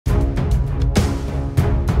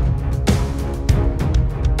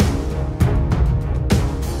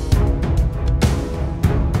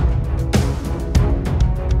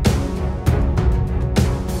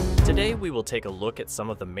will take a look at some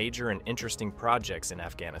of the major and interesting projects in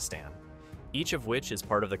Afghanistan, each of which is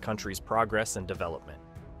part of the country's progress and development.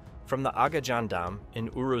 From the Aga Jan Dam in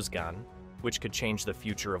Uruzgan, which could change the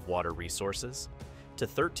future of water resources, to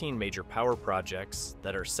 13 major power projects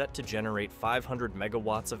that are set to generate 500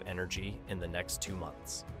 megawatts of energy in the next 2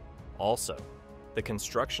 months. Also, the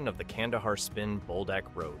construction of the Kandahar-Spin Boldak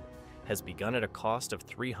Road has begun at a cost of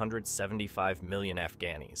 375 million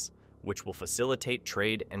Afghanis, which will facilitate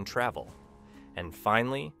trade and travel. And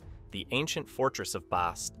finally, the ancient fortress of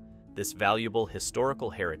Bast, this valuable historical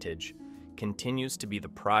heritage, continues to be the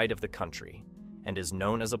pride of the country and is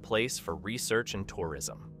known as a place for research and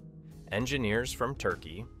tourism. Engineers from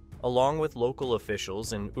Turkey, along with local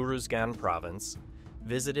officials in Uruzgan province,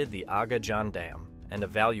 visited the Aga Jan Dam and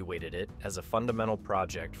evaluated it as a fundamental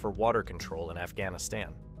project for water control in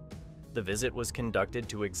Afghanistan. The visit was conducted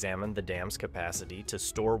to examine the dam's capacity to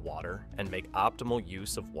store water and make optimal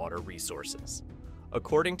use of water resources.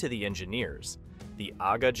 According to the engineers, the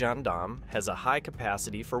Aga Jan Dam has a high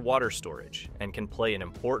capacity for water storage and can play an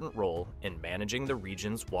important role in managing the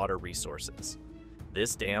region's water resources.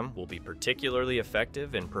 This dam will be particularly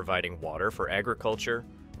effective in providing water for agriculture,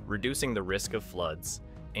 reducing the risk of floods,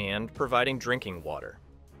 and providing drinking water.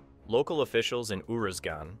 Local officials in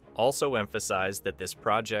Uruzgan also emphasized that this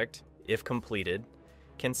project, if completed,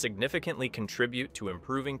 can significantly contribute to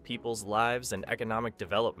improving people's lives and economic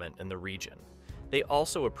development in the region. They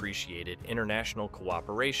also appreciated international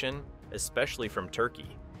cooperation, especially from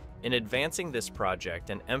Turkey, in advancing this project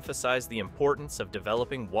and emphasized the importance of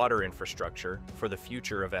developing water infrastructure for the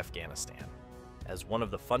future of Afghanistan. As one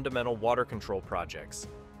of the fundamental water control projects,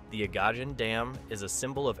 the Aga Jan Dam is a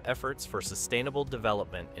symbol of efforts for sustainable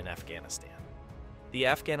development in Afghanistan. The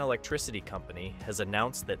Afghan Electricity Company has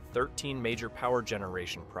announced that 13 major power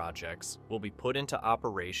generation projects will be put into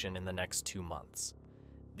operation in the next 2 months.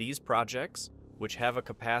 These projects, which have a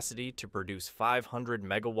capacity to produce 500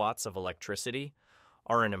 megawatts of electricity,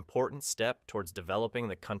 are an important step towards developing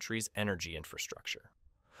the country's energy infrastructure.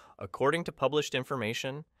 According to published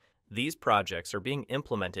information, these projects are being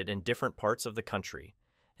implemented in different parts of the country,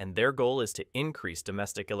 and their goal is to increase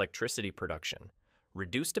domestic electricity production,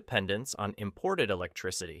 reduce dependence on imported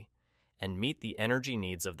electricity, and meet the energy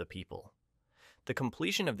needs of the people. The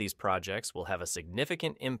completion of these projects will have a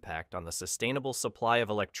significant impact on the sustainable supply of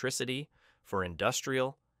electricity for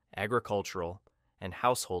industrial, agricultural, and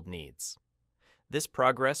household needs. This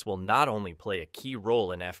progress will not only play a key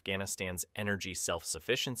role in Afghanistan's energy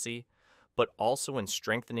self-sufficiency, but also in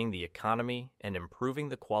strengthening the economy and improving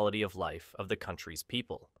the quality of life of the country's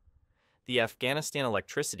people. The Afghanistan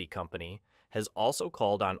Electricity Company has also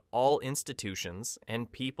called on all institutions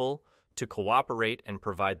and people to cooperate and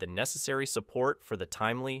provide the necessary support for the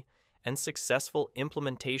timely and successful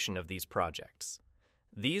implementation of these projects.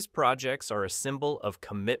 These projects are a symbol of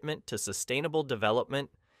commitment to sustainable development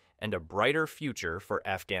and a brighter future for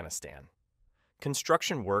Afghanistan.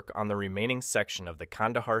 Construction work on the remaining section of the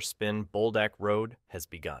Kandahar-Spin Boldak Road has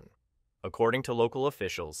begun. According to local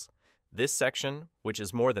officials, this section, which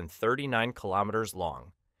is more than 39 kilometers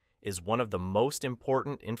long, is one of the most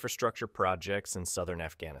important infrastructure projects in southern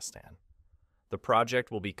Afghanistan. The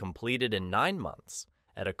project will be completed in 9 months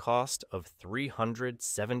at a cost of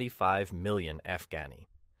 375 million Afghani.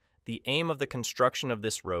 The aim of the construction of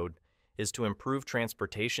this road is to improve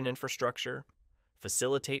transportation infrastructure,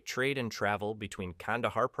 facilitate trade and travel between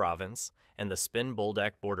Kandahar province and the Spin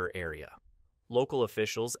Boldak border area. Local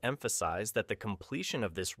officials emphasize that the completion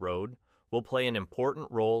of this road will play an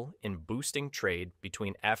important role in boosting trade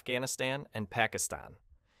between Afghanistan and Pakistan.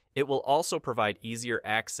 It will also provide easier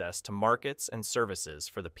access to markets and services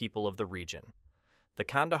for the people of the region. The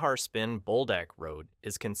Kandahar-Spin Boldak Road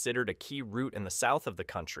is considered a key route in the south of the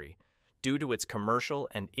country due to its commercial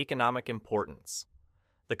and economic importance.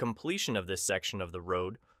 The completion of this section of the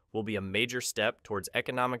road will be a major step towards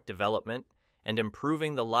economic development and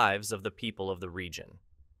improving the lives of the people of the region.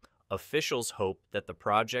 Officials hope that the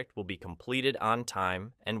project will be completed on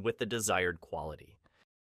time and with the desired quality.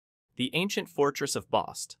 The ancient fortress of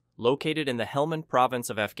Bast, located in the Helmand province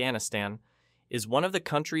of Afghanistan, is one of the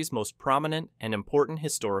country's most prominent and important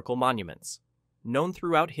historical monuments. Known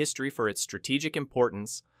throughout history for its strategic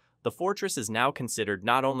importance, the fortress is now considered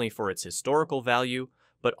not only for its historical value,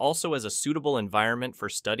 but also as a suitable environment for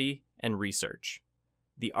study and research.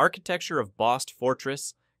 The architecture of Bast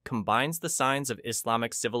Fortress combines the signs of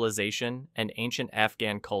Islamic civilization and ancient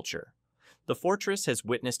Afghan culture. The fortress has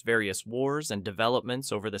witnessed various wars and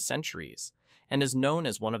developments over the centuries, and is known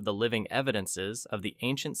as one of the living evidences of the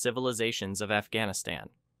ancient civilizations of Afghanistan.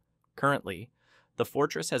 Currently, the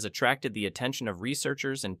fortress has attracted the attention of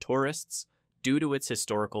researchers and tourists due to its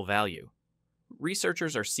historical value.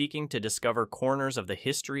 Researchers are seeking to discover corners of the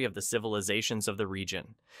history of the civilizations of the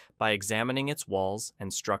region by examining its walls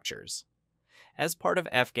and structures. As part of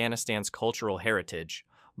Afghanistan's cultural heritage,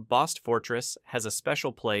 Bast Fortress has a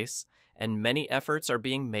special place, and many efforts are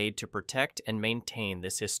being made to protect and maintain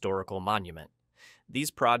this historical monument.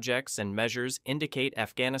 These projects and measures indicate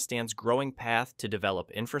Afghanistan's growing path to develop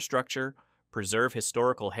infrastructure, preserve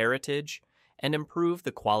historical heritage, and improve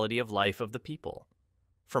the quality of life of the people.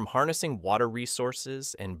 From harnessing water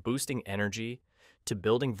resources and boosting energy to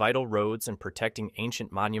building vital roads and protecting ancient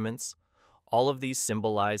monuments, all of these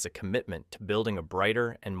symbolize a commitment to building a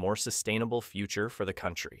brighter and more sustainable future for the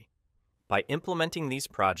country. By implementing these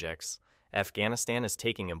projects, Afghanistan is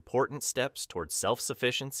taking important steps towards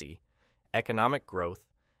self-sufficiency, economic growth,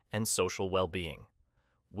 and social well-being.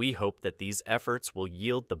 We hope that these efforts will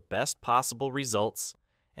yield the best possible results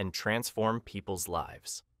and transform people's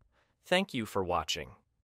lives. Thank you for watching.